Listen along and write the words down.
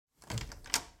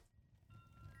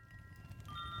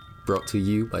brought to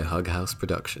you by Hug House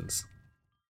Productions.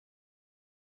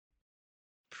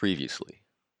 Previously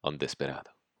on Desperado,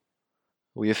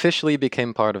 we officially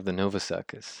became part of the Nova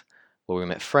Circus, where we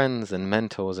met friends and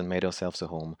mentors and made ourselves a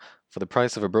home for the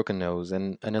price of a broken nose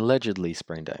and an allegedly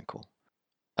sprained ankle.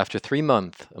 After 3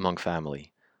 months among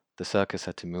family, the circus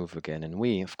had to move again, and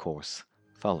we, of course,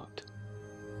 followed.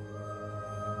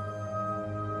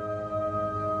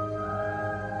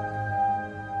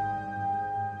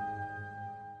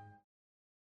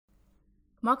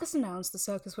 Marcus announced the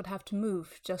circus would have to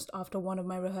move just after one of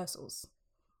my rehearsals.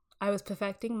 I was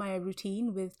perfecting my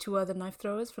routine with 2 other knife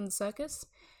throwers from the circus,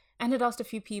 and had asked a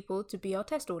few people to be our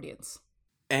test audience.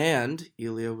 And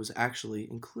Elio was actually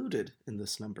included in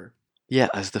this number. Yeah,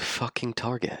 as the fucking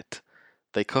target.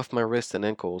 They cuffed my wrists and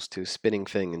ankles to a spinning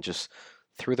thing and just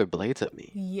threw their blades at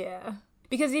me. Yeah,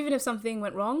 because even if something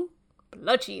went wrong,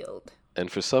 blood shield. And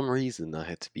for some reason, I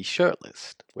had to be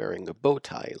shirtless, wearing a bow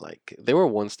tie. Like, they were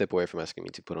one step away from asking me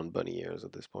to put on bunny ears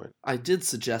at this point. I did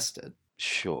suggest it.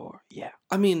 Sure, yeah.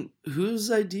 I mean, whose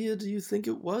idea do you think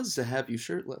it was to have you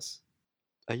shirtless?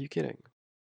 Are you kidding?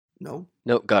 No.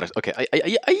 No, got it. Okay,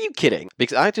 are you kidding?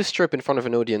 Because I had to strip in front of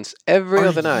an audience every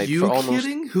other night Are you for almost...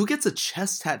 kidding? Who gets a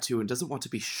chest tattoo and doesn't want to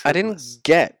be shirtless? I didn't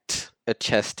get a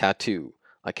chest tattoo.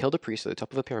 I killed a priest at the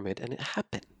top of a pyramid, and it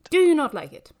happened. Do you not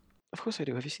like it? Of course I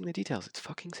do. Have you seen the details? It's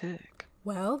fucking sick.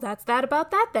 Well, that's that about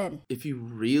that then. If you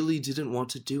really didn't want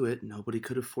to do it, nobody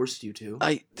could have forced you to.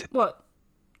 What?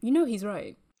 You know he's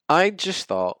right. I just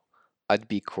thought I'd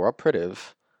be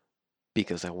cooperative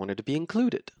because I wanted to be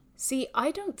included. See,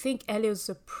 I don't think Elio's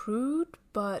a prude,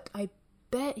 but I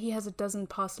bet he has a dozen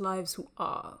past lives who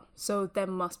are. So there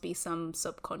must be some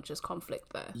subconscious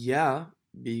conflict there. Yeah,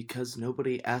 because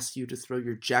nobody asked you to throw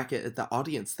your jacket at the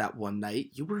audience that one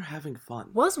night. You were having fun.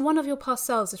 Was one of your past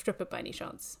selves a stripper by any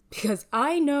chance? Because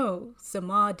I know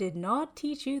Samar did not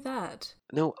teach you that.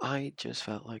 No, I just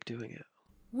felt like doing it.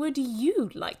 Would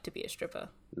you like to be a stripper?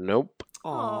 Nope.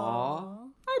 Aww.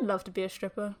 I'd love to be a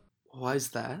stripper. Why's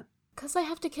that? Because I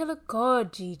have to kill a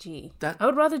god, Gigi. That- I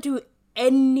would rather do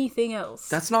anything else.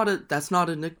 That's not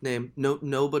a nickname. No,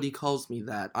 nobody calls me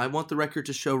that. I want the record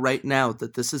to show right now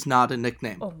that this is not a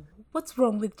nickname. Oh, what's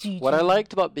wrong with Gigi? What I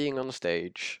liked about being on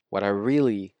stage, what I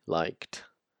really liked,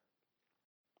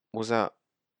 was that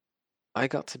I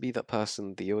got to be that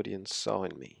person the audience saw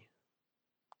in me.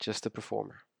 Just a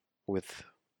performer with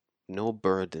no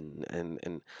burden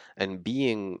and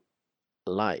being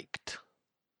liked.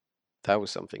 That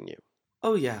was something new.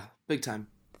 Oh yeah, big time.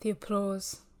 The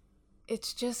applause.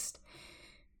 It's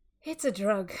a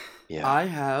drug. Yeah. I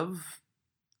have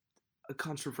a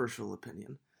controversial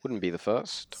opinion. Wouldn't be the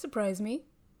first. Surprise me.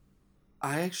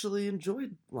 I actually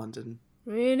enjoyed London.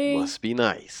 Really? Must be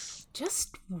nice.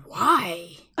 Just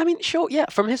why? I mean, sure, yeah,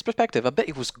 from his perspective, I bet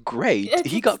it was great.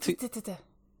 He got to...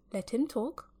 Let him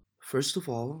talk. First of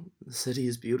all, the city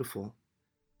is beautiful.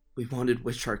 We wanted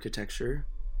witch architecture.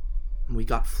 And we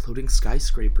got floating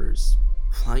skyscrapers,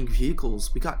 flying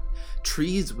vehicles. We got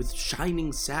trees with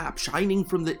shining sap, shining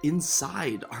from the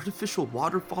inside. Artificial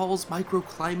waterfalls,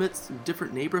 microclimates through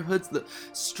different neighborhoods. The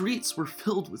streets were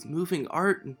filled with moving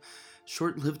art and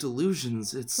short-lived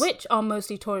illusions. Which are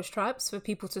mostly tourist traps for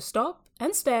people to stop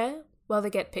and stare while they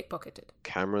get pickpocketed.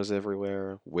 Cameras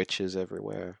everywhere, witches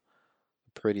everywhere.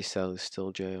 A pretty cell is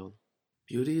still jail.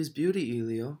 Beauty is beauty,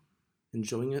 Elio.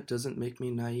 Enjoying it doesn't make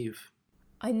me naive.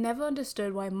 I never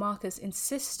understood why Marcus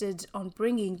insisted on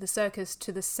bringing the circus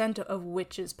to the center of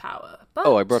witches' power. But...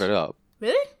 Oh, I brought it up.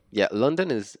 Really? Yeah,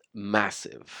 London is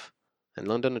massive, and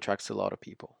London attracts a lot of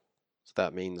people. So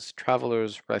that means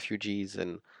travelers, refugees,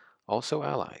 and also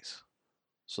allies.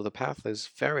 So the path is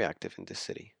very active in this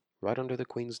city, right under the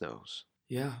Queen's nose.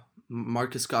 Yeah,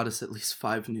 Marcus got us at least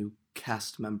 5 new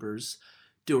cast members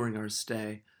during our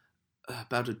stay.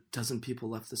 About a dozen people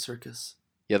left the circus.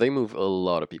 Yeah, they move a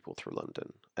lot of people through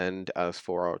London. And as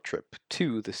for our trip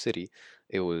to the city,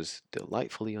 it was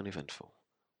delightfully uneventful.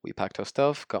 We packed our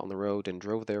stuff, got on the road, and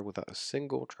drove there without a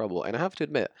single trouble. And I have to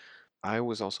admit, I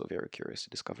was also very curious to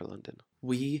discover London.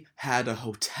 We had a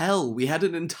hotel. We had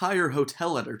an entire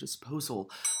hotel at our disposal,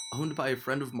 owned by a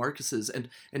friend of Marcus's, and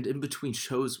in between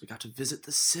shows, we got to visit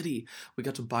the city. We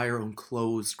got to buy our own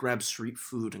clothes, grab street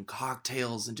food and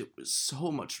cocktails, and it was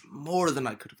so much more than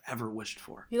I could have ever wished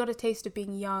for. You got a taste of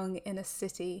being young in a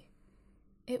city.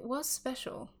 It was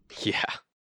special. Yeah.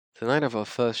 The night of our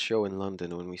first show in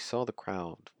London, when we saw the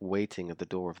crowd waiting at the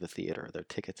door of the theater, their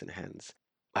tickets in hands,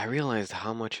 I realized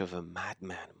how much of a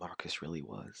madman Marcus really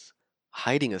was.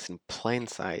 Hiding us in plain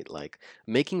sight, like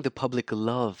making the public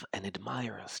love and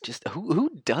admire us. Just who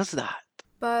does that?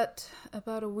 But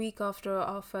about a week after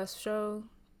our first show,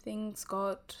 things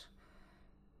got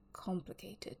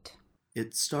complicated.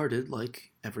 It started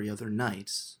like every other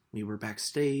night. We were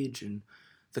backstage in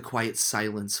the quiet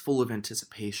silence, full of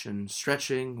anticipation,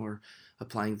 stretching or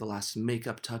applying the last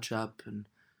makeup touch-up, and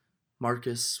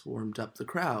Marcus warmed up the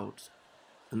crowd,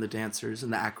 and the dancers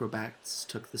and the acrobats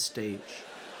took the stage.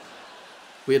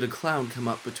 We had a clown come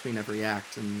up between every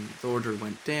act, and the order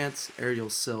went dance, aerial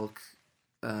silk,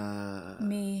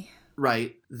 Me.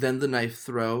 Right, then the knife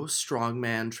throw,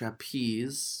 strongman,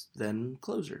 trapeze, then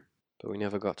closure. But we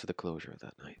never got to the closure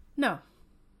that night. No.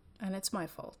 And it's my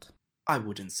fault. I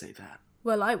wouldn't say that.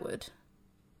 Well, I would.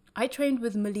 I trained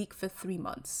with Malik for 3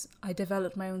 months. I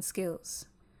developed my own skills.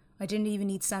 I didn't even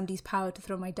need Samdi's power to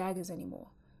throw my daggers anymore.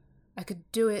 I could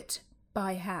do it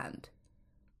by hand.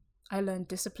 I learned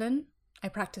discipline. I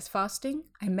practiced fasting.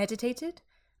 I meditated.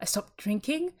 I stopped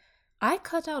drinking. I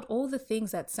cut out all the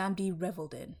things that Samdi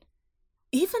reveled in.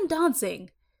 Even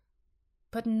dancing.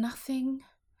 But nothing,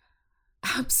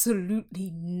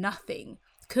 absolutely nothing,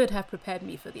 could have prepared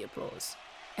me for the applause.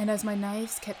 And as my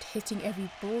knives kept hitting every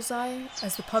bullseye,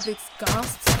 as the public's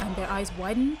gasps and their eyes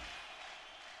widened,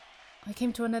 I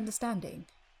came to an understanding.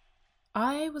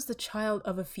 I was the child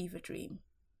of a fever dream.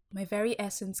 My very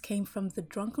essence came from the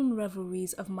drunken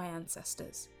revelries of my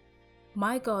ancestors.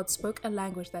 My god spoke a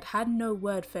language that had no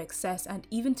word for excess, and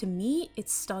even to me, it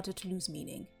started to lose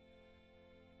meaning.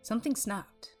 Something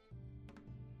snapped.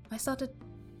 I started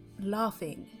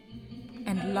laughing,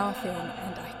 and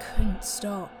I couldn't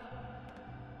stop.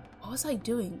 What was I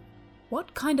doing?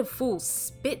 What kind of fool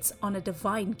spits on a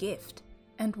divine gift?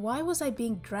 And why was I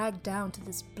being dragged down to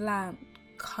this bland,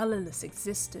 colorless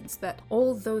existence that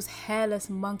all those hairless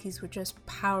monkeys were just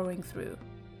powering through?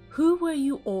 Who were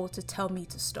you all to tell me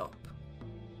to stop?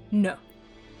 No.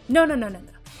 No.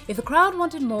 If the crowd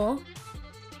wanted more,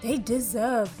 they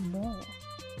deserved more.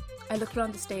 I looked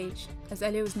around the stage as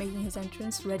Elliot was making his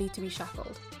entrance, ready to be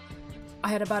shackled. I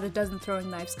had about a dozen throwing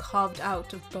knives carved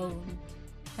out of bone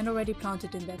and already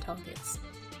planted in their targets.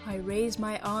 I raised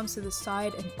my arms to the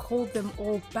side and called them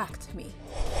all back to me.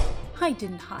 I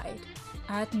didn't hide.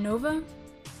 At Nova,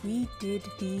 we did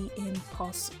the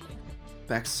impossible.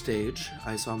 Backstage,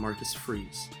 I saw Marcus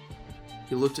freeze.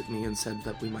 He looked at me and said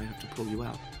that we might have to pull you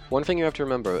out. One thing you have to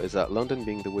remember is that London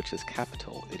being the witch's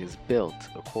capital, it is built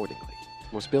accordingly.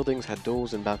 Most buildings had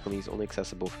doors and balconies only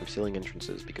accessible from ceiling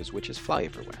entrances because witches fly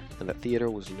everywhere, and that theater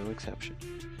was no exception.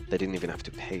 They didn't even have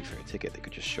to pay for a ticket, they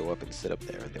could just show up and sit up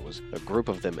there, and there was a group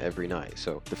of them every night,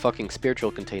 so the fucking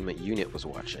spiritual containment unit was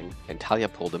watching, and Talia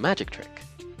pulled a magic trick.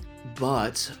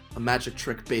 But a magic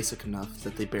trick basic enough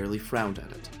that they barely frowned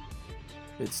at it.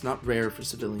 It's not rare for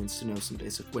civilians to know some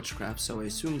basic witchcraft, so I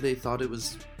assumed they thought it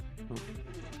was, well,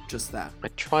 just that. I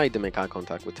tried to make eye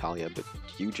contact with Talia, but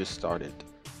you just started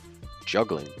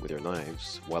juggling with your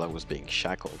knives while I was being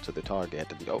shackled to the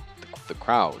target, and the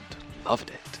crowd loved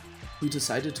it. We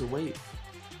decided to wait.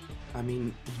 I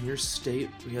mean, in your state,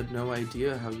 we had no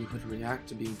idea how you would react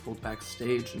to being pulled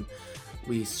backstage, and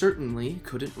we certainly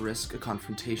couldn't risk a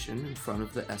confrontation in front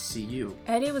of the SCU.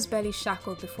 Elliot was barely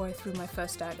shackled before I threw my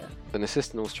first dagger. An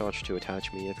assistant was charged to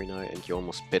attach me every night, and you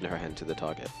almost pinned her hand to the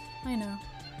target. I know.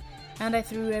 And I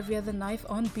threw every other knife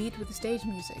on beat with the stage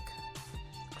music.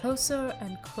 Closer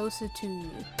and closer to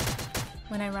you.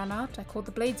 When I ran out, I called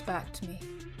the blades back to me.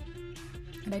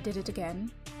 And I did it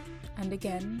again, and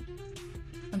again,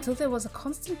 until there was a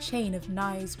constant chain of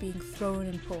knives being thrown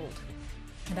and pulled.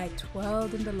 And I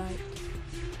twirled in the light.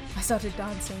 I started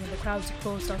dancing, and the crowd's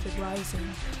applause started rising,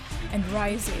 and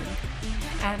rising,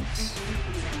 and...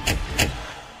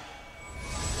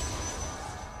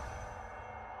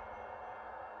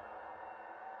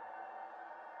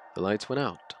 The lights went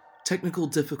out. Technical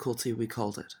difficulty, we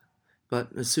called it. But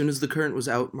as soon as the current was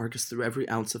out, Marcus threw every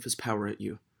ounce of his power at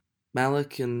you.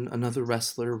 Malik and another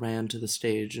wrestler ran to the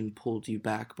stage and pulled you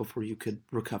back before you could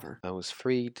recover. I was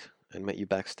freed and met you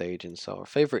backstage and saw our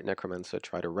favorite necromancer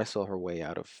try to wrestle her way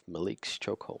out of Malik's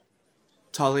chokehold.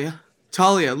 Talia,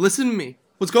 listen to me!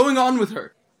 What's going on with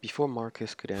her? Before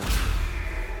Marcus could answer,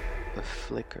 a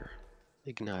flicker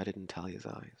ignited in Talia's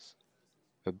eyes.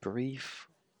 A brief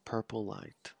purple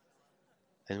light.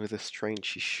 And with a strength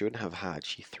she shouldn't have had,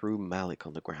 she threw Malik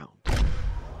on the ground.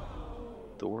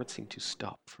 The world seemed to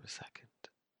stop for a second.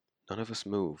 None of us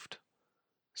moved,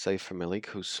 save for Malik,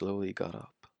 who slowly got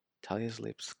up. Talia's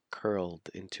lips curled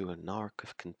into an arc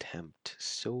of contempt,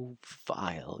 so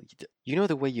vile. You know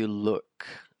the way you look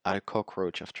at a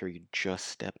cockroach after you just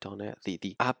stepped on it?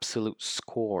 The absolute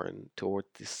scorn toward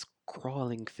this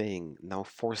crawling thing now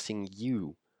forcing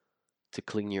you to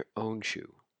clean your own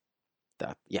shoe.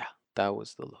 That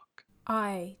was the look.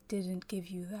 I didn't give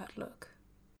you that look.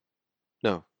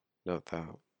 No, that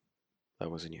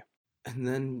wasn't you. And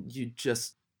then you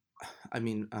just...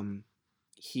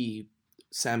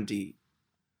 Samdi,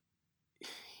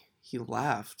 he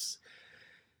laughed.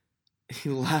 He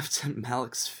laughed at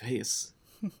Malik's face.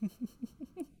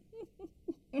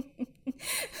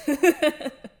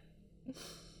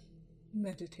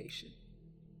 Meditation.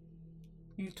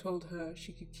 You told her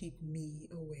she could keep me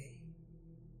away.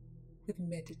 With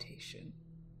meditation.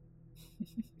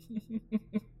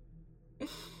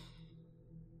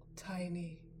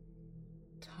 Tiny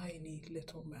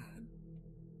little man.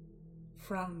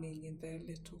 Frowning in their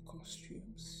little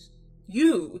costumes.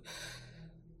 You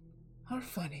are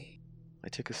funny. I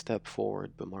took a step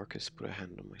forward, but Marcus put a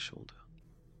hand on my shoulder.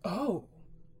 Oh,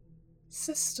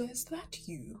 sister, is that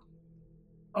you?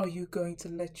 Are you going to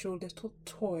let your little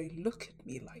toy look at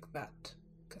me like that,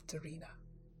 Katerina?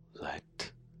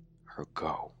 Let her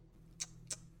go.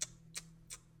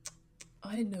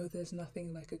 I know there's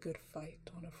nothing like a good fight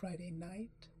on a Friday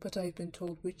night, but I've been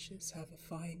told witches have a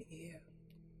fine ear.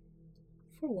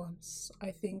 For once, I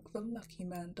think the lucky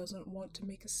man doesn't want to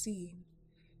make a scene.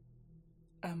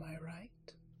 Am I right?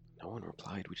 No one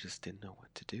replied, we just didn't know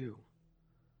what to do.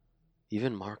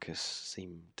 Even Marcus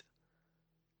seemed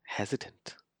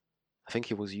hesitant. I think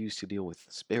he was used to deal with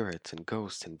spirits and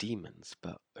ghosts and demons,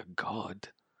 but a god,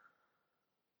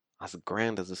 as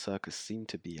grand as the circus seemed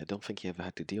to be, I don't think he ever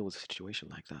had to deal with a situation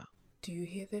like that. Do you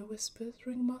hear their whispers,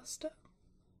 Ringmaster?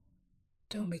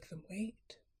 Don't make them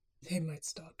wait. They might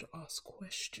start to ask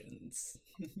questions.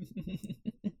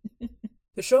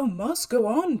 The show must go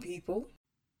on, people.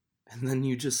 And then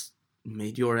you just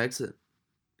made your exit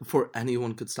before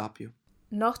anyone could stop you.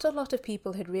 Not a lot of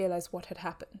people had realized what had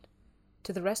happened.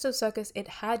 To the rest of the circus, it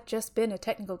had just been a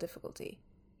technical difficulty.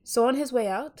 So on his way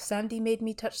out, Sandy made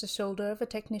me touch the shoulder of a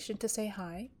technician to say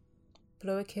hi,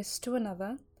 blow a kiss to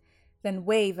another, then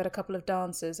wave at a couple of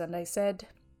dancers, and I said,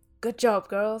 "Good job,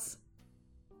 girls."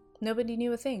 Nobody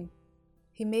knew a thing.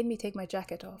 He made me take my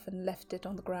jacket off and left it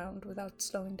on the ground without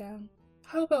slowing down.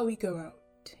 How about we go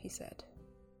out, he said.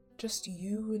 Just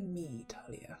you and me,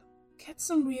 Talia. Get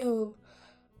some real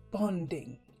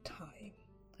bonding time.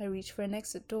 I reached for an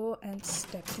exit door and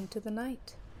stepped into the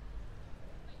night.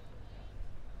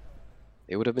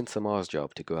 It would have been Samar's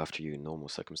job to go after you in normal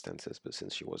circumstances, but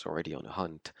since she was already on a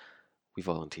hunt, we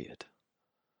volunteered.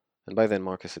 And by then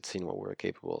Marcus had seen what we were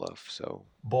capable of, so...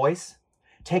 Boys,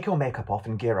 take your makeup off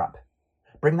and gear up.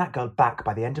 Bring that girl back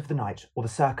by the end of the night, or the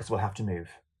circus will have to move.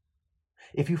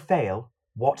 If you fail,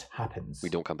 what happens? We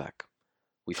don't come back.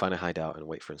 We find a hideout and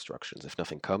wait for instructions. If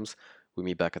nothing comes, we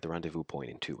meet back at the rendezvous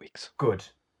point in 2 weeks. Good.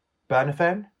 Burner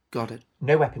phone? Got it.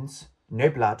 No weapons, no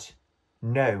blood,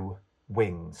 no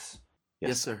wings.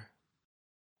 Yes, sir.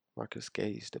 Marcus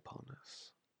gazed upon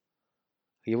us.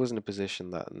 He was in a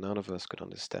position that none of us could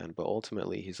understand, but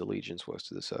ultimately his allegiance was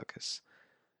to the circus.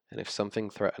 And if something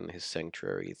threatened his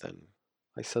sanctuary, then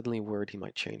I suddenly worried he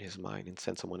might change his mind and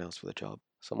send someone else for the job.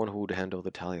 Someone who would handle the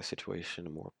Talia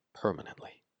situation more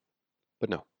permanently. But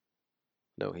no.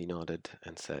 No, he nodded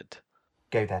and said,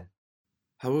 Go then.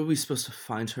 How are we supposed to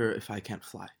find her if I can't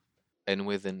fly? And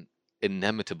with an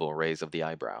inimitable raise of the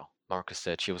eyebrow, Marcus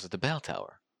said she was at the bell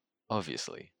tower.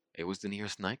 Obviously, it was the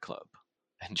nearest nightclub.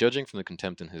 And judging from the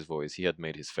contempt in his voice, he had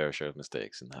made his fair share of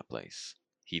mistakes in that place.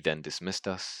 He then dismissed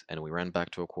us, and we ran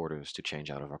back to our quarters to change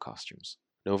out of our costumes.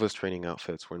 Nova's training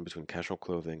outfits were in between casual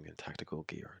clothing and tactical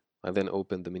gear. I then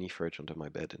opened the mini fridge under my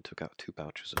bed and took out 2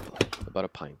 pouches of blood, about a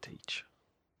pint each.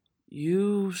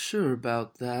 You sure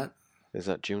about that? Is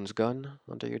that June's gun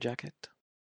under your jacket?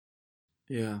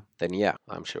 Yeah. Then yeah,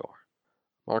 I'm sure.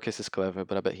 Marcus is clever,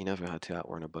 but I bet he never had to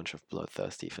outrun a bunch of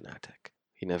bloodthirsty fanatic.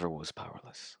 He never was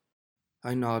powerless.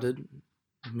 I nodded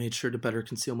and made sure to better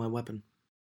conceal my weapon.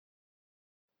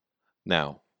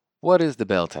 Now, what is the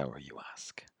bell tower, you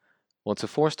ask? Well, it's a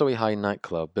 4-story high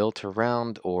nightclub built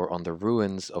around or on the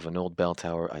ruins of an old bell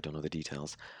tower. I don't know the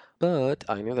details, but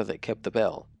I know that they kept the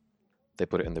bell. They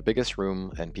put it in the biggest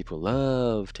room, and people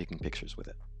love taking pictures with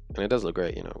it. And it does look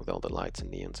great, you know, with all the lights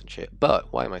and neons and shit.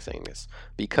 But why am I saying this?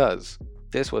 Because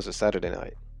this was a Saturday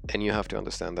night, and you have to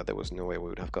understand that there was no way we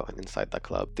would have gotten inside that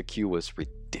club. The queue was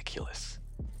ridiculous.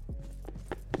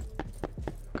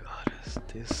 God,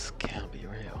 this can't be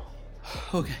real.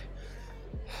 Okay.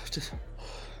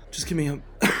 Just give me a...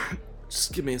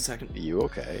 just give me a second. You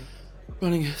okay?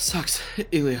 Running sucks,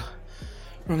 Elio.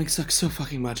 Running sucks so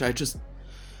fucking much. I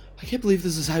can't believe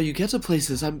this is how you get to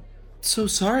places. I'm so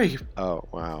sorry. Oh,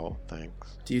 wow,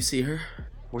 thanks. Do you see her?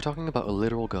 We're talking about a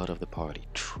literal god of the party.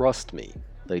 Trust me,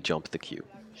 they jumped the queue.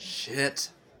 Shit.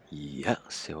 Yeah,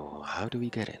 so how do we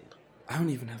get in? I don't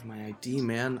even have my ID,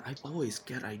 man. I always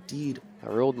get ID'd. I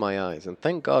rolled my eyes, and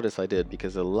thank goddess I did,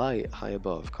 because a light high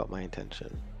above caught my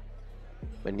attention.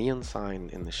 A neon sign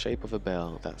in the shape of a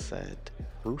bell that said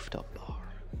rooftop bar.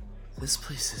 This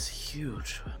place is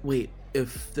huge. Wait,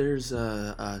 if there's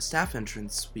a staff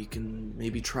entrance, we can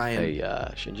maybe try and... Hey,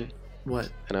 Shinji.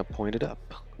 What? And I pointed up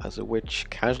as a witch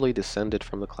casually descended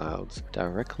from the clouds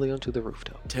directly onto the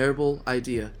rooftop. Terrible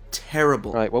idea.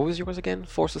 Terrible. Right, what was yours again?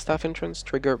 Force a staff entrance,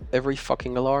 trigger every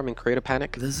fucking alarm, and create a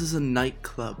panic? This is a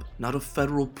nightclub, not a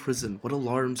federal prison. What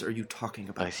alarms are you talking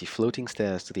about? I see floating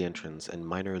stairs to the entrance and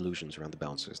minor illusions around the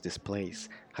bouncers. This place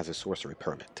has a sorcery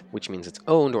permit, which means it's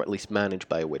owned or at least managed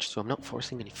by a witch, so I'm not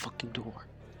forcing any fucking door.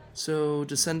 So,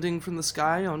 descending from the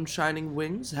sky on shining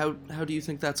wings? How do you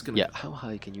think that's gonna... Yeah, how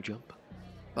high can you jump?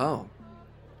 Oh.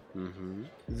 Mm-hmm.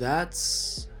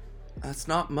 That's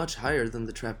not much higher than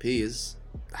the trapeze.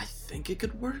 I think it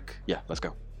could work. Yeah, let's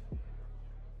go.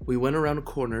 We went around a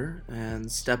corner and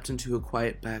stepped into a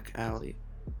quiet back alley.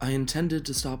 I intended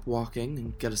to stop walking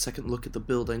and get a second look at the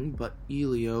building, but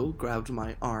Elio grabbed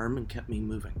my arm and kept me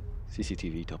moving.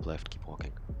 CCTV, top left, keep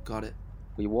walking. Got it.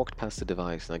 We walked past the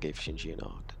device and I gave Shinji a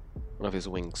nod. One of his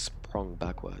wings sprung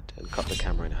backward and cut the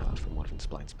camera in half from one of its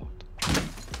blind spot.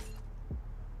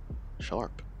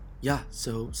 Sharp. Yeah,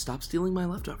 so stop stealing my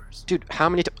leftovers. Dude, how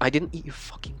many I didn't eat your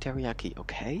fucking teriyaki,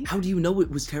 okay? How do you know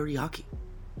it was teriyaki?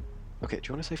 Okay, do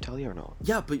you want to save Talia or not?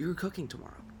 Yeah, but you're cooking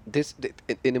tomorrow.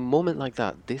 In a moment like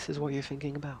that, this is what you're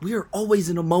thinking about? We are always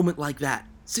in a moment like that.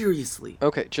 Seriously.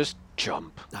 Okay, just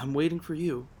jump. I'm waiting for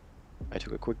you. I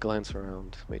took a quick glance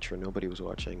around, made sure nobody was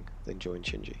watching, then joined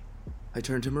Shinji. I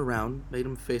turned him around, made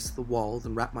him face the wall,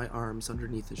 then wrapped my arms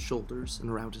underneath his shoulders and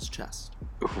around his chest.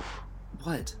 Oof.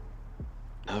 What?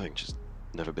 Nothing, just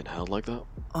never been held like that.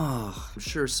 Oh, I'm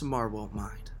sure Samar won't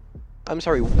mind. I'm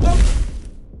sorry.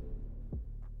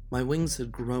 My wings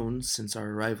had grown since our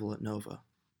arrival at Nova.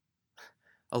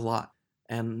 A lot.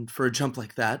 And for a jump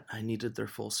like that, I needed their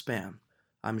full span.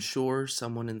 I'm sure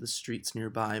someone in the streets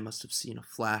nearby must have seen a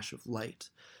flash of light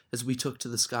as we took to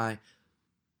the sky.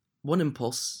 One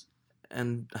impulse,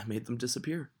 and I made them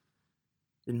disappear.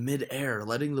 In mid-air,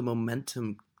 letting the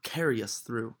momentum carry us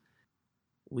through.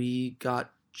 We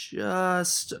got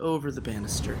just over the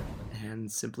banister and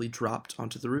simply dropped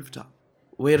onto the rooftop.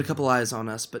 We had a couple eyes on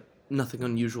us, but nothing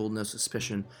unusual, no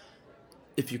suspicion.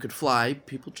 If you could fly,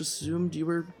 people just assumed you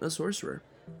were a sorcerer.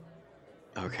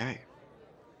 Okay.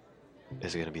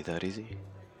 Is it gonna be that easy?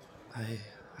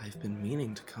 I've been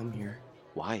meaning to come here.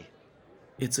 Why?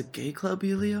 It's a gay club,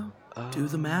 Elio? Do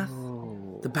the math.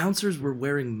 The bouncers were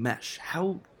wearing mesh.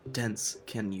 How dense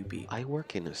can you be? I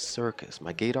work in a circus.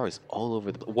 My gaydar is all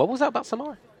over the... What was that about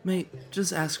Samar? Mate,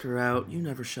 just ask her out. You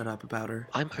never shut up about her.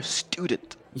 I'm her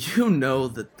student. You know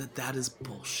that is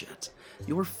bullshit.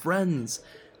 You're friends,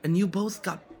 and you both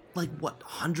got,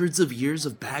 hundreds of years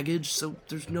of baggage, so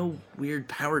there's no weird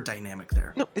power dynamic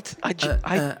there. No, it's...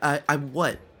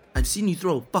 What? I've seen you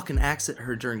throw a fucking axe at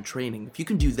her during training. If you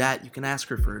can do that, you can ask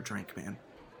her for a drink, man.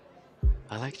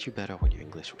 I liked you better when your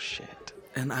English was shit.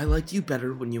 And I liked you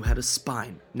better when you had a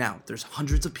spine. Now, there's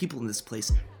hundreds of people in this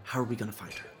place. How are we gonna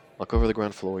find her? Walk over the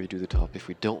ground floor, you do the top. If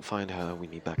we don't find her, we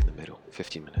meet back in the middle.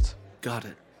 15 minutes. Got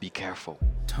it. Be careful.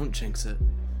 Don't jinx it.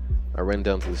 I ran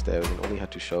down to the stairs and only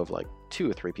had to shove 2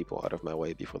 or 3 people out of my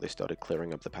way before they started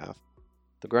clearing up the path.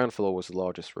 The ground floor was the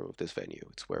largest room of this venue.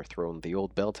 It's where thrown the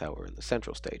old bell tower in the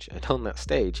central stage, and on that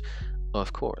stage,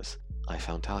 of course, I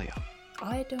found Talia.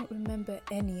 I don't remember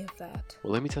any of that.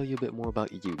 Well, let me tell you a bit more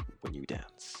about you when you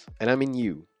dance. And I mean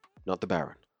you, not the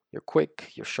Baron. You're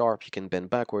quick, you're sharp, you can bend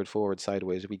backward, forward,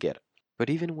 sideways, we get it. But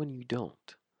even when you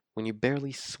don't, when you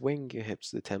barely swing your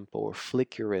hips to the tempo or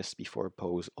flick your wrists before a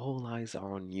pose, all eyes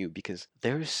are on you because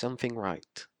there's something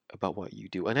right about what you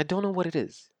do. And I don't know what it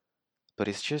is, but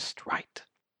it's just right.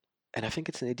 And I think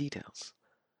it's in the details.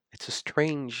 It's a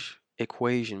strange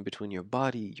equation between your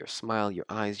body, your smile, your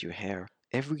eyes, your hair.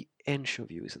 Every inch of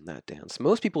you is in that dance.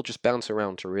 Most people just bounce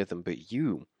around to rhythm, but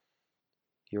you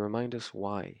remind us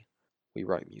why we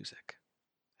write music.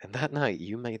 And that night,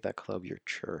 you made that club your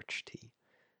church, T.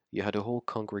 You had a whole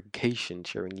congregation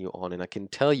cheering you on, and I can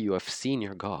tell you I've seen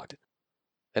your God.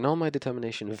 And all my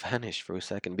determination vanished for a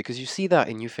second, because you see that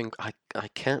and you think, I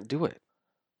can't do it.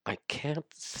 I can't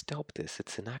stop this.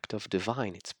 It's an act of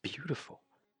divine. It's beautiful.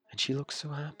 And she looks so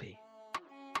happy.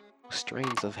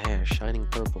 Strains of hair shining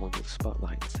purple under the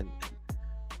spotlights and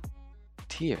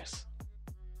tears.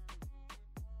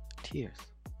 Tears.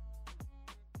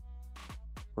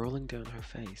 Rolling down her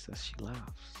face as she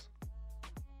laughs.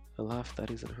 A laugh that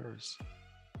isn't hers.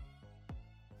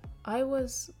 I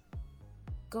was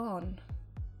gone.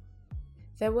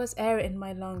 There was air in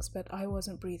my lungs, but I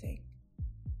wasn't breathing.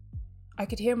 I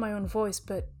could hear my own voice,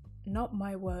 but not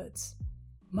my words.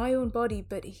 My own body,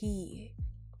 but he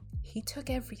took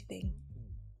everything.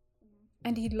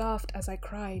 And he laughed as I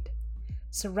cried,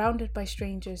 surrounded by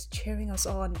strangers cheering us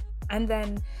on, and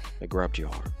then... I grabbed your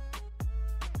arm.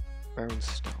 Baron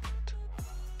stopped,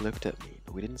 looked at me,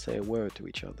 but we didn't say a word to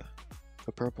each other.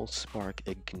 A purple spark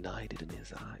ignited in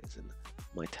his eyes, and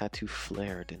my tattoo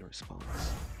flared in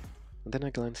response. And then I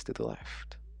glanced to the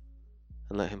left,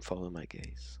 and let him follow my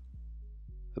gaze.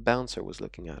 A bouncer was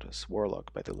looking at us,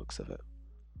 warlock by the looks of it.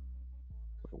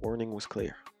 My warning was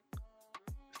clear.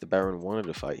 If the Baron wanted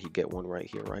to fight, he'd get one right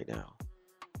here, right now,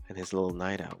 and his little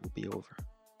night out would be over.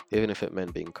 Even if it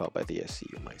meant being caught by the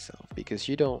SCU myself, because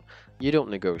you don't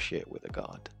negotiate with a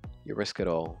god. You risk it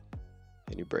all,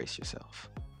 and you brace yourself.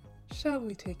 Shall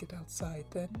we take it outside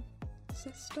then,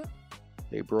 sister?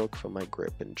 They broke from my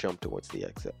grip and jumped towards the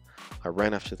exit. I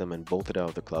ran after them and bolted out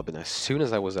of the club, and as soon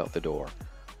as I was out the door,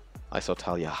 I saw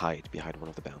Talia hide behind one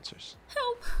of the bouncers.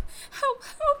 Help! Help!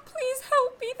 Help! Please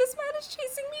help me! This man is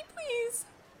chasing me, please!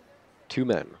 2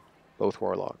 men, both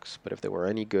warlocks, but if they were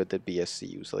any good, they'd be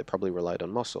SCU, so they probably relied on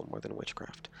muscle more than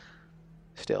witchcraft.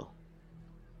 Still,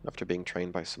 after being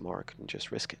trained by Samara, I couldn't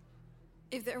just risk it.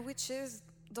 If they're witches,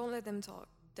 don't let them talk.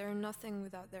 They're nothing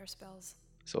without their spells.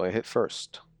 So I hit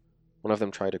first. One of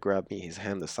them tried to grab me, his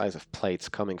hand the size of plates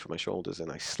coming from my shoulders,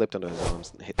 and I slipped under his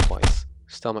arms and hit twice.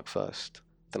 Stomach first.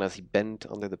 Then as he bent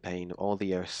under the pain, all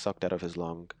the air sucked out of his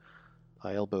lung,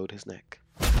 I elbowed his neck.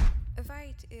 A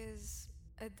fight is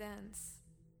a dance.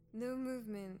 No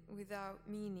movement without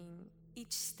meaning.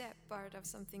 Each step part of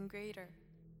something greater.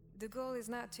 The goal is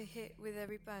not to hit with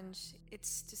every punch,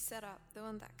 it's to set up the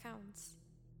one that counts.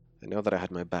 And now that I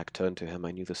had my back turned to him,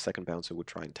 I knew the second bouncer would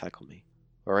try and tackle me.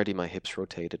 Already my hips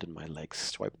rotated and my legs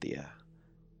swiped the air.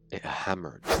 It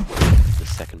hammered the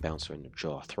second bouncer in the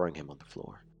jaw, throwing him on the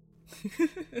floor.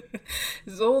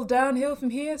 It's all downhill from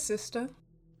here, sister.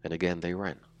 And again they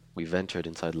ran. We ventured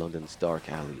inside London's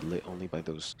dark alley, lit only by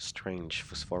those strange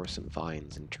phosphorescent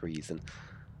vines and trees, and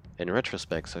in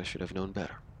retrospect, I should have known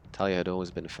better. Talia had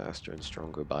always been faster and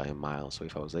stronger by a mile, so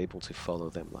if I was able to follow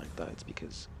them like that, it's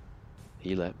because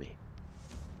he let me.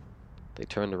 They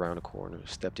turned around a corner,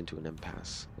 stepped into an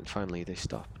impasse, and finally they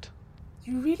stopped.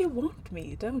 You really want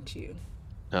me, don't you?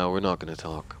 No, we're not gonna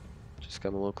talk. Just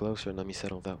come a little closer and let me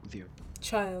settle that with you.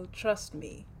 Child, trust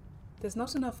me. There's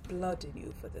not enough blood in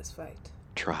you for this fight.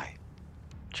 Try.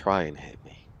 Try and hit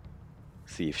me.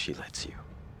 See if she lets you.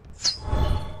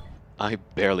 I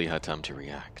barely had time to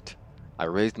react. I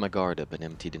raised my guard up and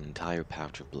emptied an entire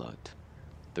pouch of blood.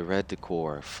 The red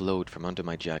decor flowed from under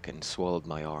my jacket and swallowed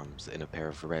my arms in a pair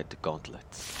of red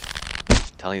gauntlets.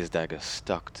 Talia's dagger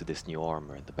stuck to this new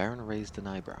armor, and the Baron raised an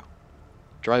eyebrow.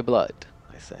 Dry blood,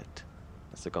 I said,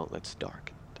 as the gauntlets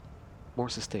darkened. More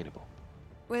sustainable.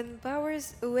 When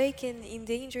powers awaken in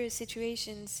dangerous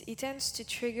situations, it tends to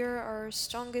trigger our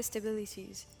strongest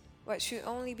abilities, what should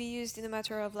only be used in a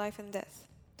matter of life and death.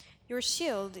 Your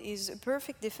shield is a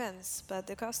perfect defense, but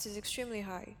the cost is extremely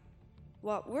high.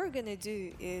 What we're gonna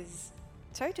do is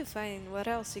try to find what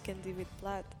else you can do with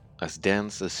blood. As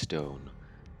dense as stone,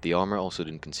 the armor also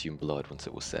didn't consume blood once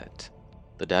it was set.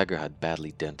 The dagger had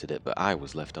badly dented it, but I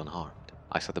was left unharmed.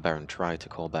 I saw the Baron try to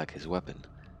call back his weapon,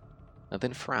 and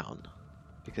then frown,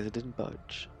 because it didn't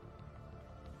budge.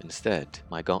 Instead,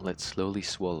 my gauntlet slowly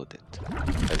swallowed it,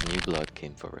 as new blood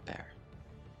came for repair.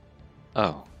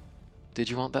 Oh,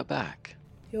 did you want that back?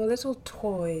 Your little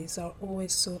toys are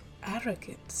always so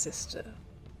arrogant, sister.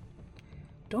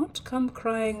 Don't come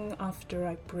crying after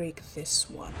I break this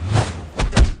one.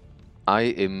 I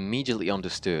immediately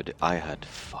understood I had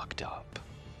fucked up.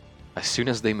 As soon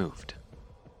as they moved.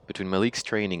 Between Malik's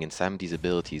training and Samdi's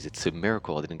abilities, it's a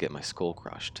miracle I didn't get my skull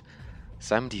crushed.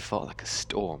 Samdi fought like a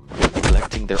storm,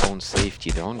 neglecting their own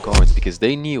safety, their own guards, because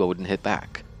they knew I wouldn't hit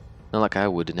back. Not like I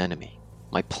would an enemy.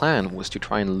 My plan was to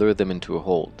try and lure them into a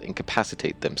hold,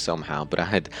 incapacitate them somehow, but I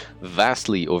had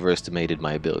vastly overestimated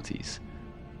my abilities.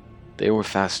 They were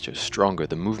faster, stronger,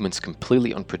 the movements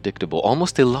completely unpredictable,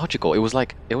 almost illogical. It was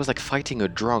like fighting a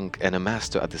drunk and a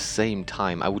master at the same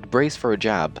time. I would brace for a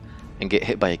jab and get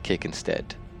hit by a kick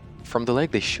instead. From the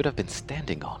leg they should have been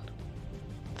standing on.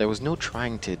 There was no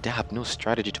trying to adapt, no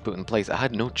strategy to put in place. I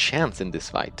had no chance in this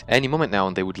fight. Any moment now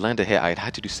and they would land a hit, I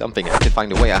had to do something. I had to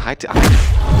find a way. I had to...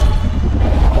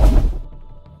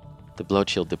 The blood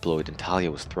shield deployed and Talia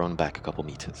was thrown back a couple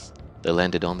meters. They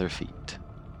landed on their feet,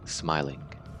 smiling.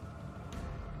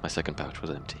 My second pouch was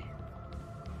empty.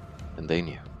 And they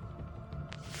knew.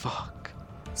 Fuck.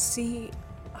 See,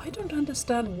 I don't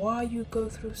understand why you go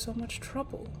through so much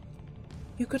trouble.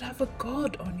 You could have a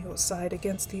god on your side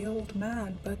against the old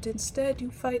man, but instead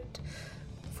you fight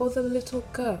for the little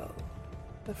girl,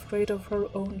 afraid of her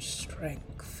own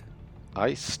strength.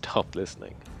 I stopped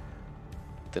listening.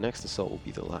 The next assault will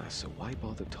be the last, so why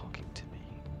bother talking to me?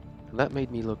 And that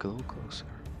made me look a little closer.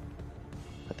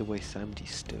 At the way Samdi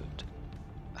stood.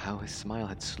 How his smile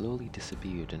had slowly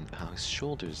disappeared and how his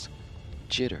shoulders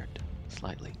jittered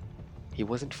slightly. He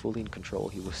wasn't fully in control,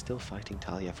 he was still fighting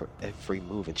Talia for every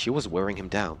move and she was wearing him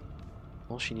down.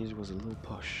 All she needed was a little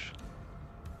push.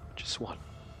 Just one.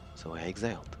 So I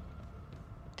exhaled.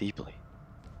 Deeply.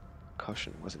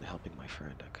 Caution wasn't helping my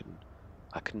friend.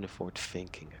 I couldn't afford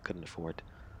thinking. I couldn't afford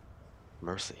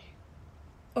mercy.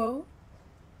 Oh?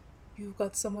 You've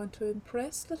got someone to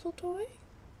impress, little toy?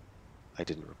 I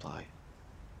didn't reply.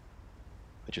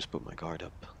 I just put my guard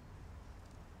up.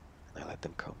 And I let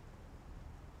them come.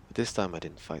 But this time I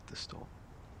didn't fight the storm.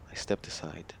 I stepped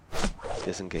aside,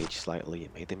 disengaged slightly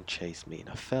and made them chase me, and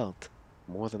I felt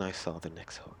more than I saw the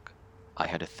next hook. I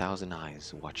had 1,000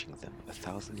 eyes watching them,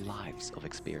 1,000 lives of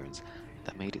experience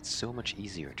that made it so much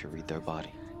easier to read their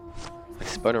body. I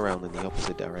spun around in the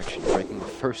opposite direction, breaking the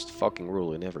first fucking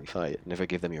rule in every fight: never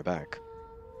give them your back.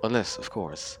 Unless, of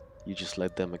course, you just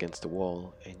led them against the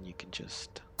wall and you can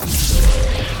just...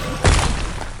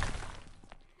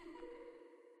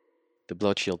 The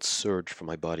blood shield surged from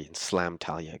my body and slammed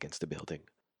Talia against the building,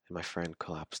 and my friend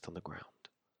collapsed on the ground.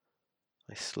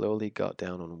 I slowly got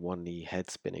down on one knee, head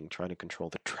spinning, trying to control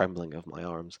the trembling of my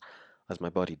arms as my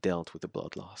body dealt with the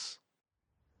blood loss.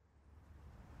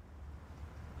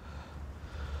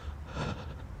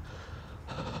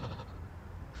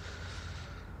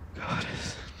 God,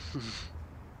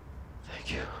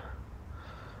 thank you.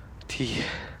 T,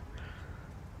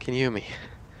 can you hear me?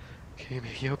 Can you hear me?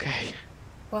 You okay?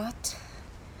 What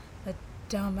a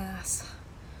dumbass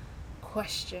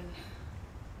question.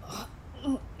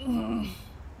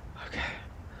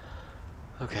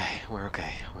 Okay, we're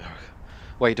okay.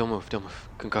 Wait, don't move.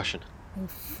 Concussion. I'm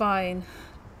fine.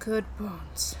 Good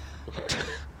bones.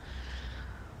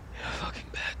 Yeah, fucking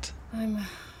bad.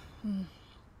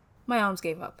 My arms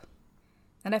gave up,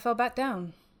 and I fell back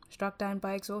down, struck down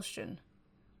by exhaustion.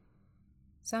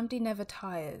 Samdi never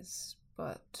tires,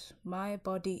 but my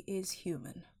body is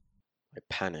human. I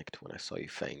panicked when I saw you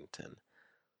faint, and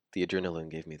the adrenaline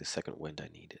gave me the second wind I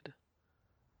needed.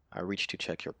 I reached to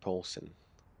check your pulse and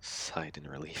sighed in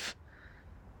relief.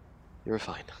 You were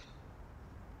fine.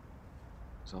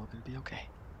 It's all gonna be okay.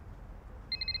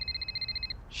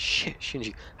 Shit,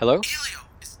 Shinji. Hello? Elio,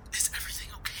 is everything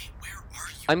okay? Where are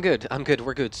you? I'm good,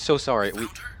 we're good. So sorry. You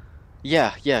found her?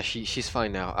 Yeah, she's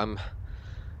fine now.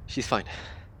 She's fine.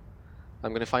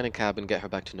 I'm gonna find a cab and get her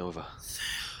back to Nova.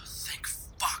 Thank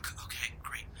fuck. Okay,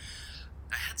 great.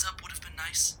 A heads up would have been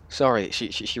nice. Sorry,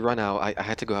 she ran out. I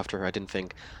had to go after her. I didn't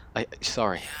think.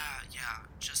 Sorry. Yeah,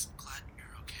 just glad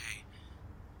you're okay.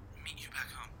 Meet you back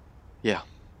home. Yeah.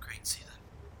 Great, see you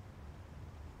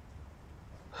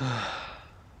then.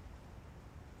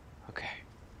 Okay.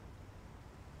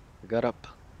 I got up,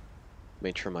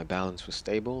 made sure my balance was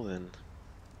stable, and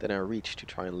then I reached to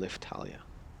try and lift Talia.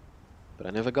 But I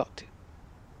never got to.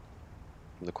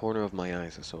 From the corner of my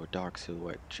eyes, I saw a dark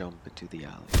silhouette jump into the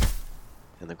alley,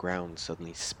 and the ground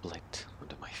suddenly split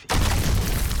under my feet.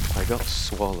 I got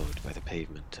swallowed by the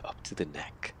pavement up to the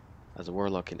neck as a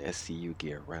warlock in SCU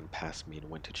gear ran past me and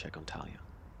went to check on Talia.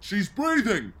 She's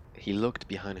breathing! He looked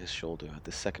behind his shoulder at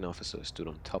the second officer who stood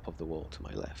on top of the wall to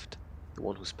my left, the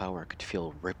one whose power I could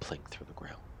feel rippling through the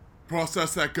ground.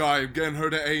 Process that guy and get her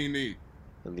to A&E.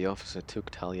 And the officer took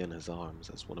Talia in his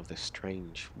arms as one of the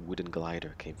strange wooden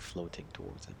glider came floating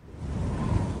towards him.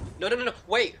 No,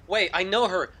 wait, I know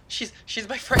her. She's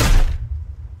my friend.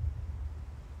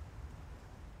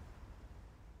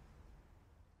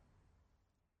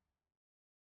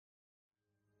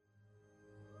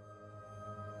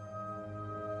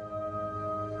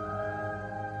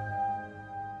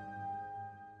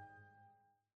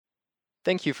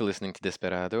 Thank you for listening to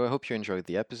Desperado. I hope you enjoyed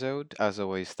the episode. As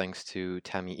always, thanks to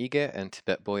Tammy Ige and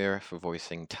Tibet Boyer for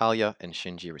voicing Talia and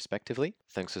Shinji respectively.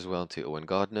 Thanks as well to Owen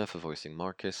Gardner for voicing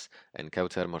Marcus and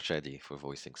Kautar Morshedi for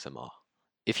voicing Samar.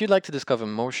 If you'd like to discover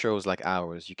more shows like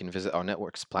ours, you can visit our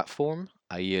network's platform,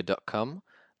 aia.com.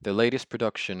 Their latest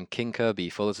production, King Kirby,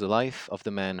 follows the life of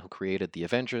the man who created the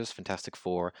Avengers, Fantastic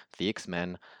Four, the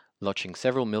X-Men, launching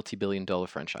several multi-billion-dollar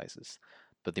franchises.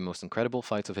 But the most incredible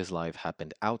fights of his life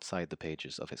happened outside the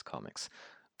pages of his comics.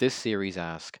 This series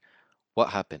asks, what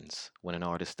happens when an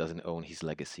artist doesn't own his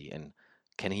legacy, and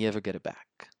can he ever get it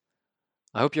back?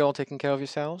 I hope you're all taking care of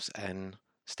yourselves, and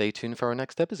stay tuned for our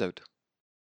next episode.